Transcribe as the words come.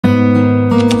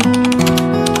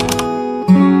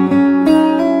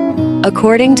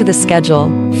According to the schedule,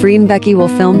 FreenBecky will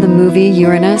film the movie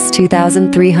Uranus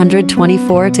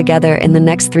 2324 together in the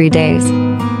next 3 days.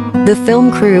 The film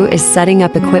crew is setting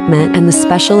up equipment and the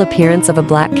special appearance of a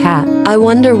black cat. I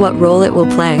wonder what role it will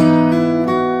play.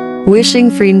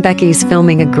 Wishing FreenBecky's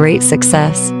filming a great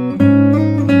success.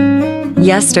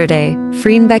 Yesterday,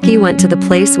 FreenBecky went to the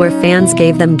place where fans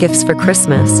gave them gifts for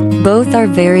Christmas. Both are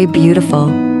very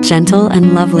beautiful, gentle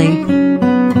and lovely.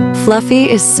 Fluffy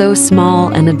is so small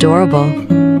and adorable.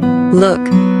 Look,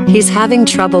 he's having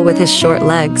trouble with his short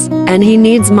legs, and he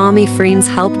needs Mommy Freen's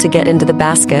help to get into the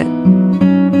basket.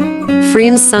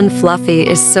 Freen's son Fluffy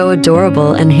is so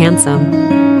adorable and handsome.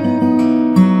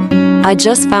 I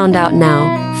just found out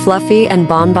now, Fluffy and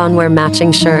Bonbon wear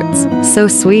matching shirts. So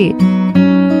sweet.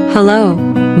 Hello,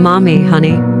 Mommy,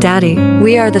 honey, Daddy.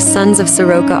 We are the sons of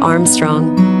Soroka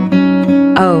Armstrong.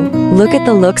 Oh, look at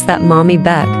the looks that Mommy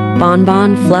Beck,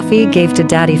 Bonbon, Fluffy gave to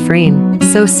Daddy Freen.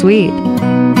 So sweet.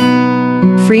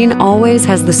 Freen always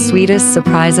has the sweetest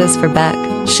surprises for Beck.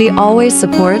 She always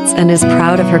supports and is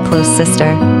proud of her close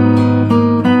sister.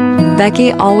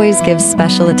 Becky always gives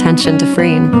special attention to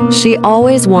Freen. She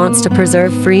always wants to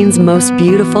preserve Freen's most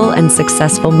beautiful and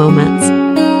successful moments.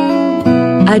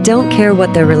 I don't care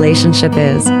what their relationship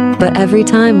is, but every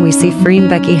time we see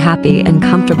FreenBecky happy and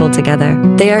comfortable together,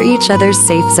 they are each other's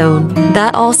safe zone.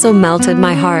 That also melted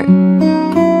my heart.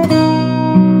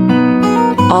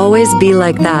 Always be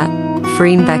like that,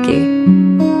 FreenBecky.